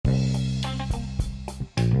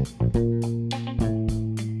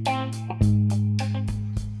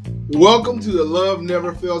Welcome to the Love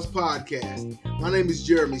Never Fails podcast. My name is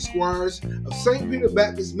Jeremy Squires of St. Peter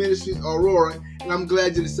Baptist Ministries, Aurora, and I'm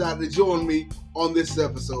glad you decided to join me on this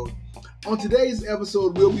episode. On today's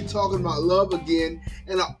episode, we'll be talking about love again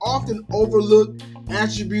and an often overlooked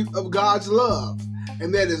attribute of God's love,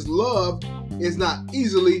 and that is love is not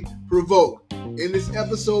easily provoked. In this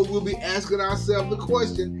episode, we'll be asking ourselves the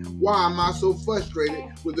question, why am I so frustrated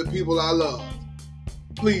with the people I love?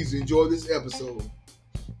 Please enjoy this episode.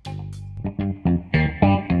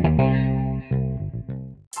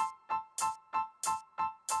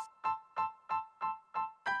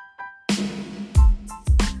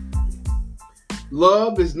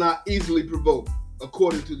 Love is not easily provoked,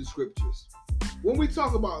 according to the scriptures. When we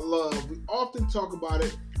talk about love, we often talk about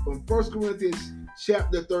it from 1 Corinthians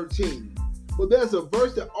chapter 13. But there's a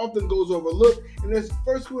verse that often goes overlooked, and that's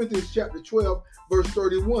 1 Corinthians chapter 12, verse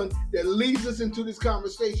 31, that leads us into this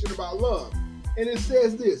conversation about love. And it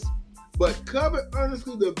says this, "But covet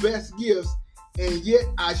earnestly the best gifts, and yet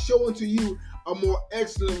I show unto you a more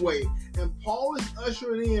excellent way." And Paul is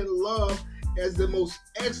ushering in love as the most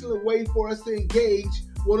excellent way for us to engage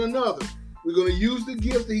one another. We're going to use the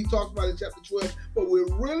gifts that he talks about in chapter 12, but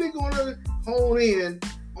we're really going to hone in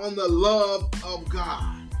on the love of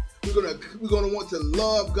God. We're going to want to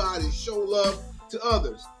love God and show love to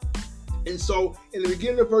others. And so, in the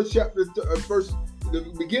beginning of the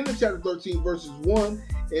beginning of chapter 13, verses 1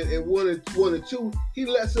 and 1 and 2, he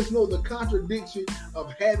lets us know the contradiction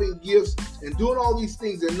of having gifts and doing all these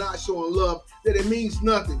things and not showing love, that it means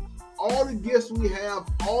nothing. All the gifts we have,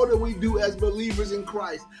 all that we do as believers in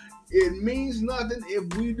Christ, it means nothing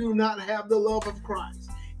if we do not have the love of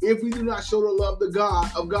Christ, if we do not show the love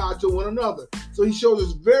of God to one another. So he shows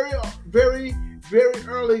us very, very, very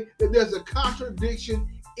early that there's a contradiction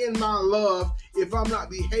in my love if I'm not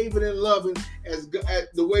behaving and loving as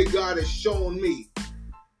the way God has shown me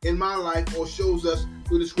in my life or shows us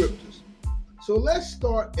through the scriptures. So let's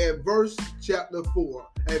start at verse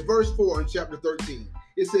 4 in chapter 13.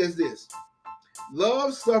 It says this,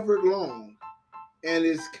 "Love suffered long and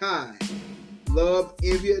is kind. Love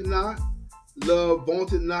envieth not. Love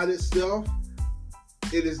vaunteth not itself.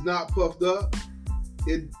 It is not puffed up.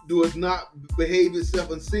 It doeth not behave itself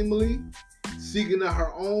unseemly. Seeking not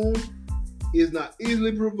her own. Is not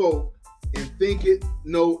easily provoked. And thinketh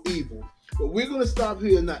no evil." But we're going to stop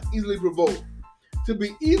here, not easily provoked. To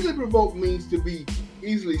be easily provoked means to be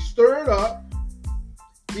easily stirred up,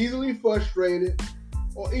 easily frustrated,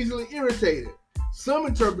 or easily irritated. Some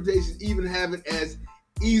interpretations even have it as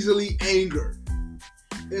easily angered.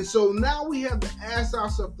 And so now we have to ask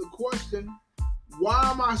ourselves the question,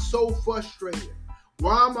 why am I so frustrated?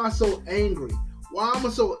 Why am I so angry? Why am I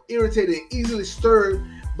so irritated and easily stirred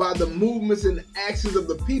by the movements and actions of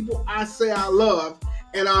the people I say I love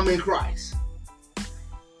and I'm in Christ?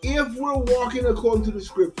 If we're walking according to the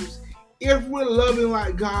scriptures, if we're loving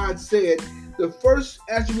like God said, the first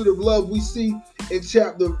attribute of love we see in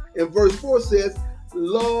verse 4 says,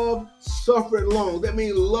 "Love suffered long." That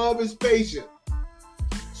means love is patient.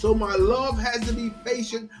 So my love has to be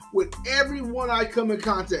patient with everyone I come in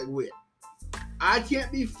contact with. I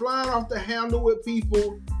can't be flying off the handle with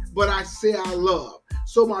people, but I say I love.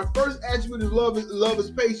 So my first attribute of love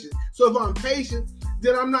is patience. So if I'm patient,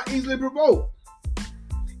 then I'm not easily provoked.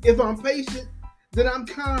 If I'm patient, then I'm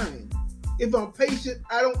kind. If I'm patient,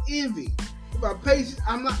 I don't envy. If I'm patient,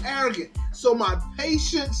 I'm not arrogant. So my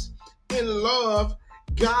patience in love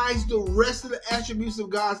guides the rest of the attributes of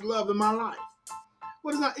God's love in my life.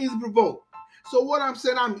 What is not easily provoked? So what I'm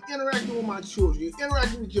saying, I'm interacting with my children, you're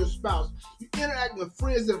interacting with your spouse, you're interacting with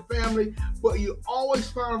friends and family, but you always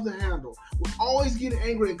fire off the handle. We're always getting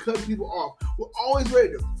angry and cutting people off. We're always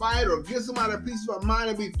ready to fight or get somebody a piece of our mind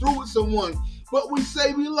and be through with someone, but we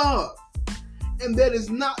say we love. And that is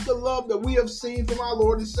not the love that we have seen from our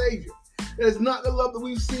Lord and Savior. That is not the love that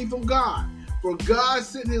we've seen from God. For God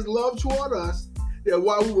sent his love toward us, that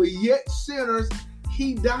while we were yet sinners,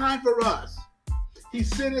 he died for us. He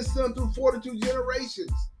sent his son through 42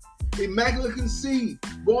 generations, immaculate conceived,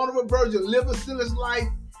 born of a virgin, lived a sinless life,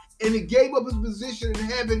 and he gave up his position in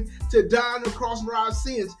heaven to die on the cross for our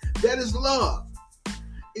sins. That is love.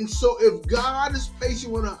 And so if God is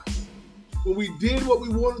patient with us, when we did what we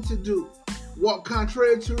wanted to do, walked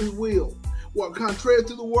contrary to his will, walked contrary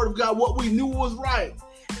to the word of God, what we knew was right,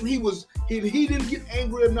 and he didn't get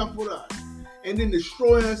angry enough with us and then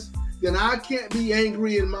destroy us, then I can't be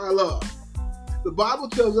angry in my love. The Bible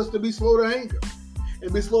tells us to be slow to anger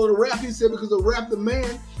and be slow to wrath, he said, because the wrath of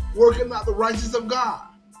man worketh not the righteousness of God.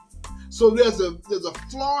 So there's a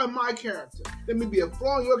flaw in my character. There may be a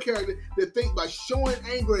flaw in your character that think by showing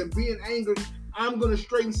anger and being angry, I'm going to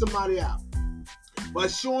straighten somebody out. By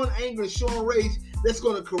showing anger and showing rage, that's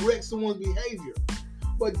going to correct someone's behavior.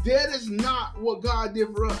 But that is not what God did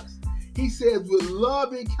for us. He says, with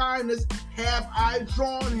love and kindness have I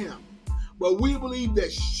drawn him. But we believe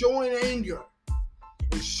that showing anger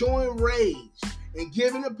and showing rage and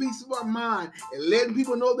giving a piece of our mind and letting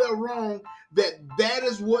people know they're wrong, that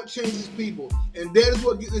is what changes people. And that is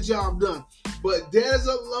what gets the job done. But there is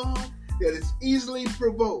a love that is easily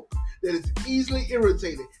provoked, that is easily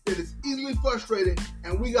irritated, that is easily frustrated.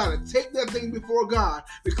 And we got to take that thing before God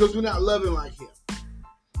because we're not loving like him.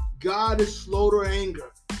 God is slow to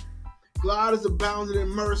anger. God is abounding in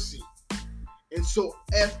mercy. And so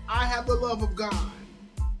as I have the love of God,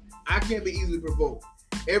 I can't be easily provoked.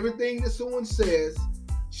 Everything that someone says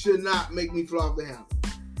should not make me fly off the handle.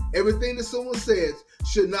 Everything that someone says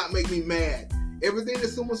should not make me mad. Everything that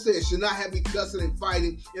someone says should not have me cussing and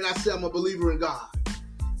fighting, and I say I'm a believer in God.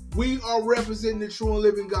 We are representing the true and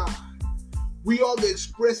living God. We are the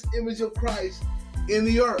express image of Christ in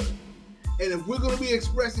the earth. And if we're going to be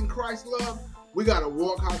expressing Christ's love, we got to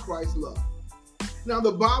walk how Christ loved. Now,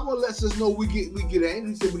 the Bible lets us know we get angry.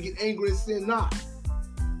 He said we get angry and sin not.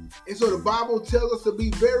 And so the Bible tells us to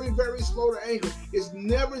be very, very slow to anger. It's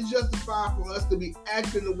never justified for us to be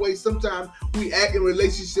acting the way sometimes we act in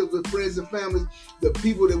relationships with friends and families, the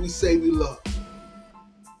people that we say we love.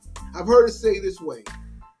 I've heard it say this way: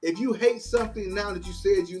 if you hate something now that you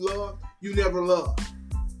said you love, you never love.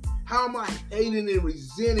 How am I hating and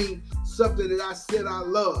resenting something that I said I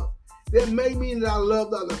love? That may mean that I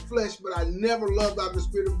loved out of the flesh, but I never loved out of the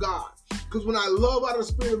Spirit of God. Because when I love out of the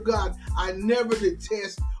Spirit of God, I never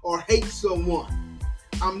detest or hate someone.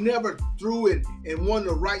 I'm never through and want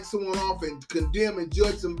to write someone off and condemn and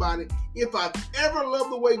judge somebody. If I've ever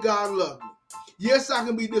loved the way God loved me, yes, I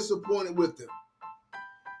can be disappointed with them.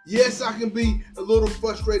 Yes, I can be a little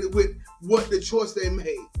frustrated with what the choice they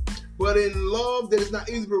made. But in love that is not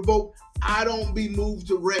easily provoked, I don't be moved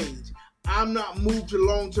to rage. I'm not moved to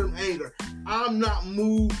long-term anger. I'm not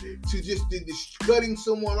moved to just cutting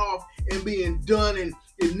someone off and being done and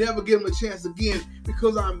never give them a chance again,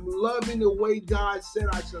 because I'm loving the way God said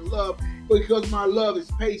I should love, because my love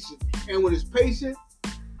is patient. And when it's patient,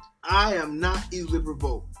 I am not easily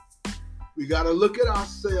provoked. We got to look at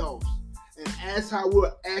ourselves and ask how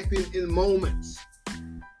we're acting in moments.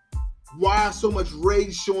 Why is so much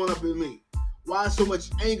rage showing up in me? Why is so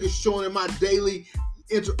much anger showing in my daily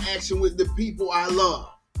interaction with the people I love?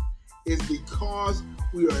 It's because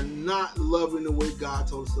we are not loving the way God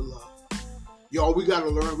told us to love. Y'all, we got to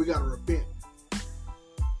learn. We got to repent.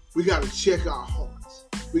 We got to check our hearts.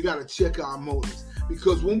 We got to check our motives.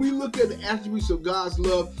 Because when we look at the attributes of God's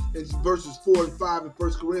love in verses 4 and 5 in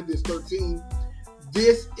 1 Corinthians 13,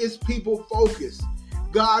 this is people focused.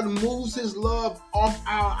 God moves his love off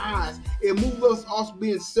our eyes. It moves us off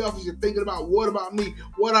being selfish and thinking about what about me,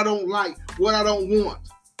 what I don't like, what I don't want.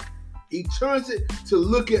 He turns it to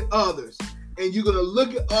look at others. And you're going to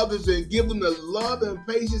look at others and give them the love and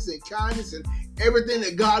patience and kindness and everything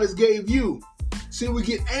that God has gave you. See, we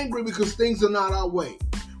get angry because things are not our way.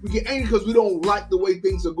 We get angry because we don't like the way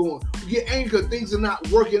things are going. We get angry because things are not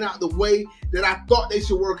working out the way that I thought they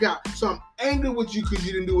should work out. So I'm angry with you because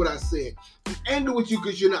you didn't do what I said. I'm angry with you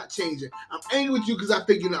because you're not changing. I'm angry with you because I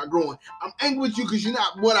think you're not growing. I'm angry with you because you're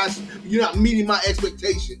not meeting my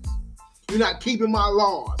expectations. You're not keeping my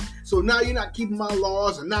laws. So now you're not keeping my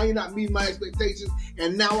laws, and now you're not meeting my expectations,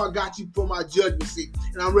 and now I got you for my judgment seat,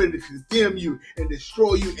 and I'm ready to condemn you and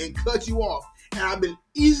destroy you and cut you off. And I've been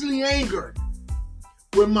easily angered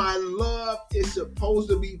when my love is supposed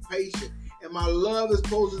to be patient, and my love is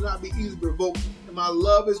supposed to not be easily provoked, and my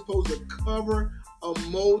love is supposed to cover a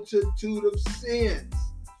multitude of sins.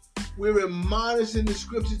 We're admonished in the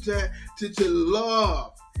scripture to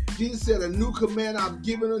love. Jesus said, a new command I've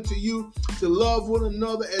given unto you, to love one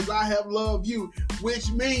another as I have loved you,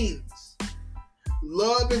 which means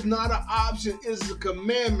love is not an option. It is a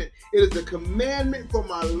commandment. It is a commandment for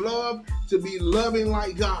my love to be loving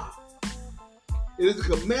like God. It is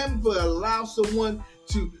a commandment to allow someone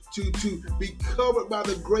to be covered by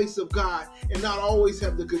the grace of God and not always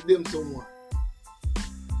have to condemn someone.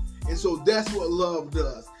 And so that's what love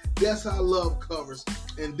does. That's how love covers.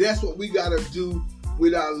 And that's what we got to do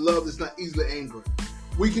with our love that's not easily angered.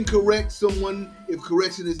 We can correct someone if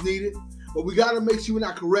correction is needed, but we got to make sure we're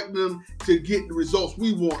not correcting them to get the results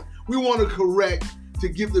we want. We want to correct to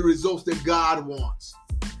give the results that God wants.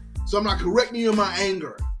 So I'm not correcting you in my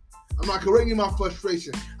anger. I'm not correcting you in my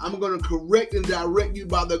frustration. I'm going to correct and direct you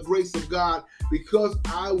by the grace of God, because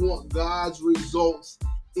I want God's results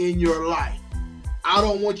in your life. I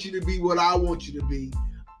don't want you to be what I want you to be.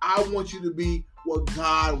 I want you to be what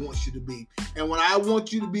God wants you to be. And when I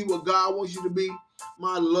want you to be what God wants you to be,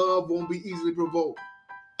 my love won't be easily provoked.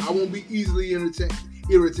 I won't be easily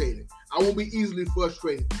irritated. I won't be easily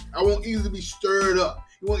frustrated. I won't easily be stirred up.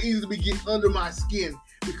 It won't easily get under my skin,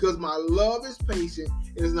 because my love is patient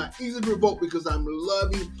and is not easily provoked, because I'm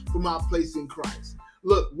loving from my place in Christ.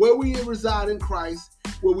 Look, where we reside in Christ,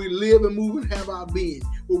 where we live and move and have our being,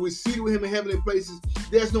 where we're seated with him in heavenly places,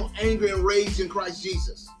 there's no anger and rage in Christ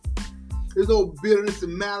Jesus. There's no bitterness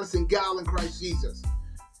and malice and guile in Christ Jesus.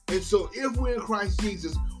 And so if we're in Christ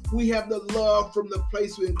Jesus, we have the love from the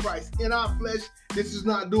place in Christ. In our flesh, this is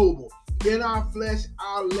not doable. In our flesh,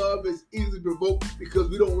 our love is easily provoked because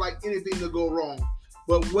we don't like anything to go wrong.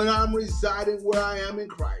 But when I'm residing where I am in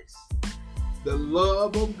Christ, the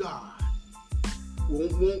love of God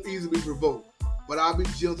won't easily be provoked. But I'll be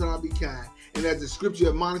gentle and I'll be kind. And as the scripture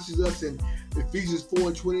admonishes us in Ephesians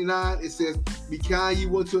 4:29, it says, be kind ye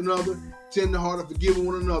one to another, tender-hearted, forgiving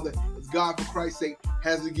one another, as God for Christ's sake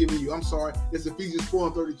has forgiven you. I'm sorry, it's Ephesians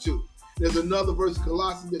 4:32. There's another verse in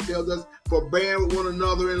Colossians that tells us, forbearing with one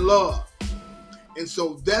another in love. And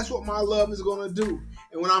so that's what my love is going to do.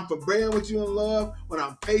 And when I'm forbearing with you in love, when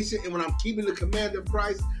I'm patient, and when I'm keeping the command of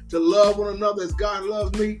Christ to love one another as God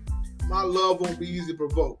loves me, my love won't be easily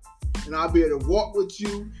provoked. And I'll be able to walk with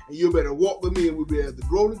you, and you'll be able to walk with me, and we'll be able to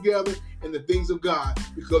grow together in the things of God,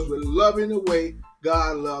 because we're loving the way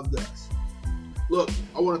God loved us. Look,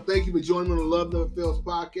 I want to thank you for joining me on the Love Never Fails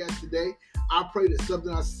podcast today. I pray that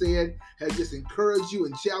something I said has just encouraged you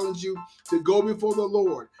and challenged you to go before the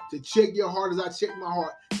Lord, to check your heart as I check my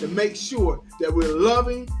heart, to make sure that we're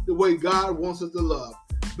loving the way God wants us to love.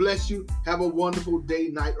 Bless you. Have a wonderful day,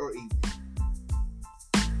 night, or evening.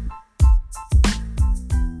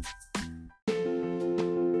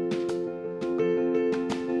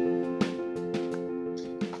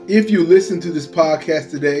 If you listen to this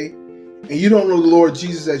podcast today and you don't know the Lord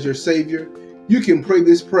Jesus as your Savior, you can pray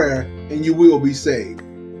this prayer and you will be saved.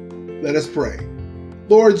 Let us pray.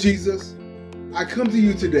 Lord Jesus, I come to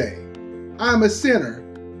you today. I am a sinner,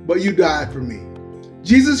 but you died for me.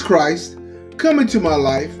 Jesus Christ, come into my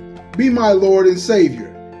life. Be my Lord and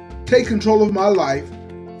Savior. Take control of my life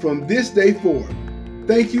from this day forward.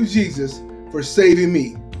 Thank you, Jesus, for saving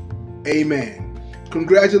me. Amen.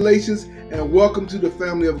 Congratulations and welcome to the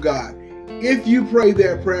family of God. If you prayed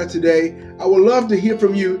that prayer today, I would love to hear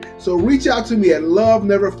from you. So reach out to me at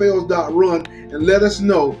loveneverfails.run and let us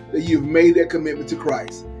know that you've made that commitment to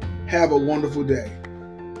Christ. Have a wonderful day.